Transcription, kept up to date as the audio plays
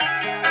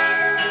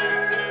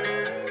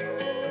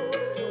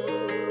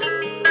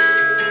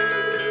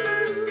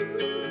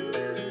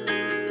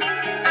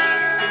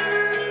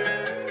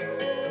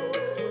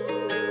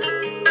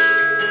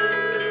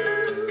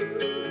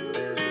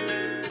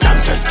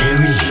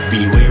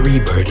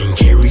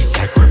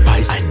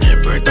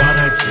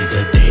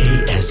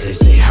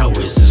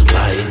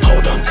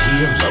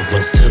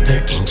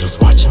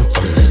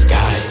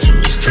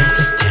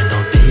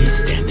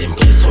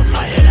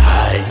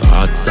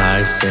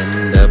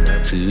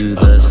to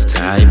the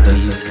sky.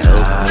 Please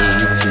help me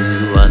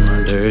to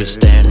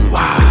understand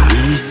why.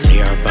 When we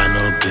say our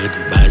final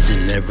goodbyes,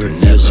 it never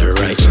feels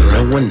right.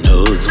 No one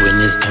knows when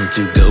it's time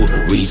to go.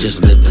 We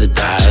just live to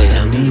die.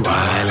 Tell me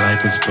why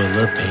life is full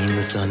of pain.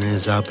 The sun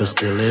is out, but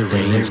still it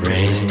rains.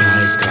 Gray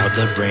skies cloud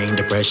the brain.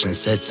 Depression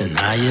sets in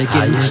high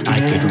again.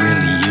 I could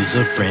really use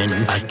a friend.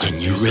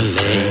 Can you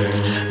relate?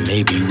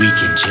 Maybe we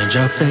can change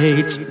our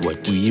fate.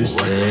 What do you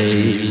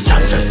say?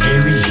 Times are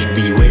scary,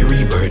 be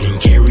wary, burden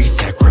carry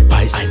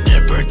sacrifice. I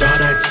never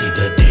thought I'd see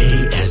the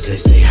day. As they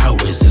say, how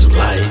is this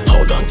life?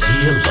 Hold on to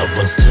your loved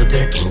ones, to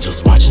their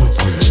angels watching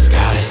from the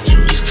skies. Give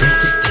me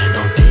strength to stand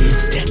on faith,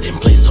 stand in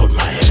place, hold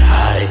my head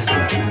high.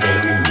 Singing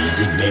merry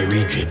music,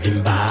 merry,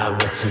 driven by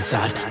what's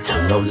inside.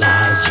 Tell no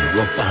lies, you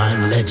will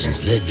find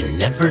legends live and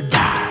never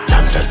die.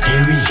 Times are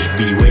scary,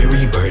 be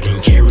wary,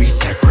 burden carry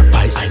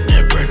sacrifice. I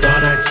never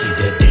thought I'd see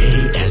the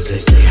day. As they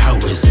say, how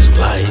is this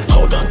life?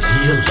 Hold on to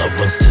your loved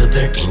ones, to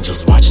their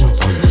angels watching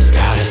from the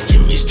skies.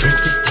 Give me strength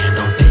to stand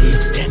on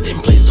faith, stand in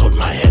place, hold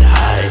my head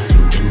high.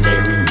 Singing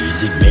merry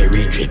music,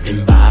 merry,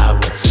 driven by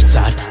what's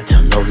inside.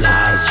 Tell no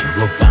lies, you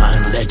will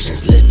find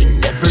legends live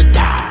and never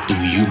die. Do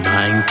you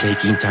mind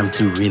taking time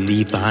to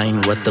really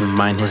find what the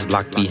mind has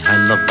locked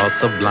behind the vault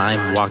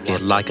sublime? Walk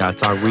it like I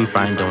talk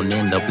refined, don't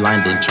end up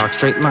blind in chalk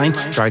straight line.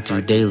 Try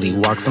to daily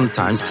walk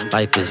sometimes.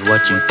 Life is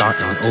what you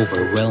thought, an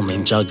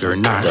overwhelming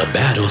juggernaut. The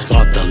battles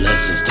fought, the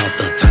lessons taught,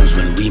 the times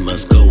when we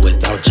must go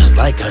without. Just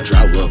like a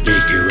drought, we'll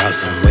figure out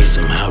some way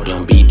somehow.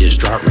 Don't be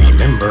distraught.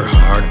 Remember,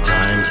 hard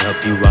times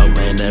help you out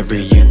whenever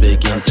you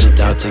begin to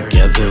doubt.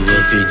 Together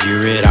we'll figure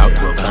it out.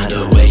 We'll find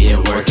a way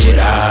and work it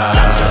out.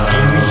 Times are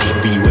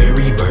scary, be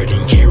wary,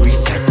 burden carry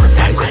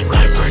sacrifice. I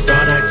never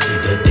thought I'd see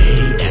the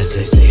day. As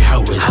they say,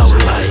 how is this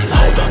life?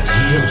 Hold on to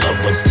your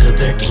loved ones, to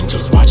their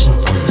angels watching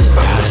from the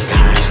skies.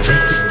 Give me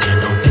strength to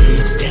stand on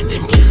faith, stand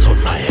in place,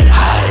 hold my head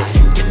high.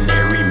 Singing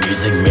merry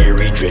music,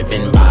 merry,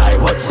 driven by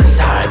what's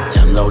inside.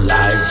 Tell no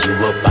lies, you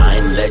will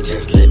find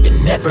legends live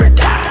and never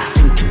die.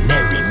 Singing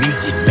merry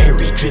music,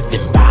 merry,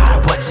 driven by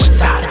what's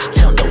inside.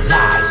 Tell no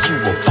lies, you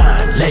will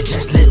find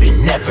legends live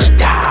and never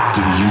die.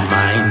 Do you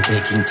mind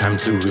taking time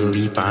to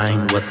really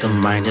find what the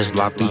mind is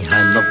locked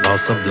behind the vault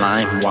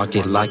sublime? Walk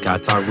it like I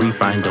talk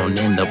refined, don't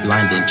end up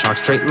blind in chalk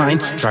straight line.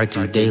 Try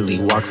to daily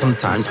walk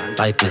sometimes.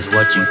 Life is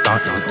what you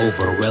thought, an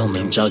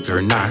overwhelming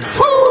juggernaut.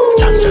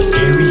 Times are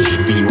scary,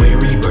 be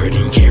wary,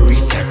 burden carry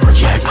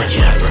sacrifice. I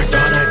never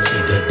thought I'd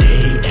see the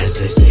day. As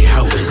they say,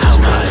 how is this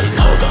life?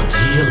 Hold on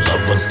to your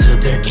loved ones, to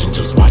their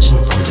angels watching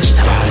from the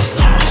skies.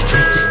 Give me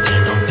strength to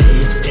stand on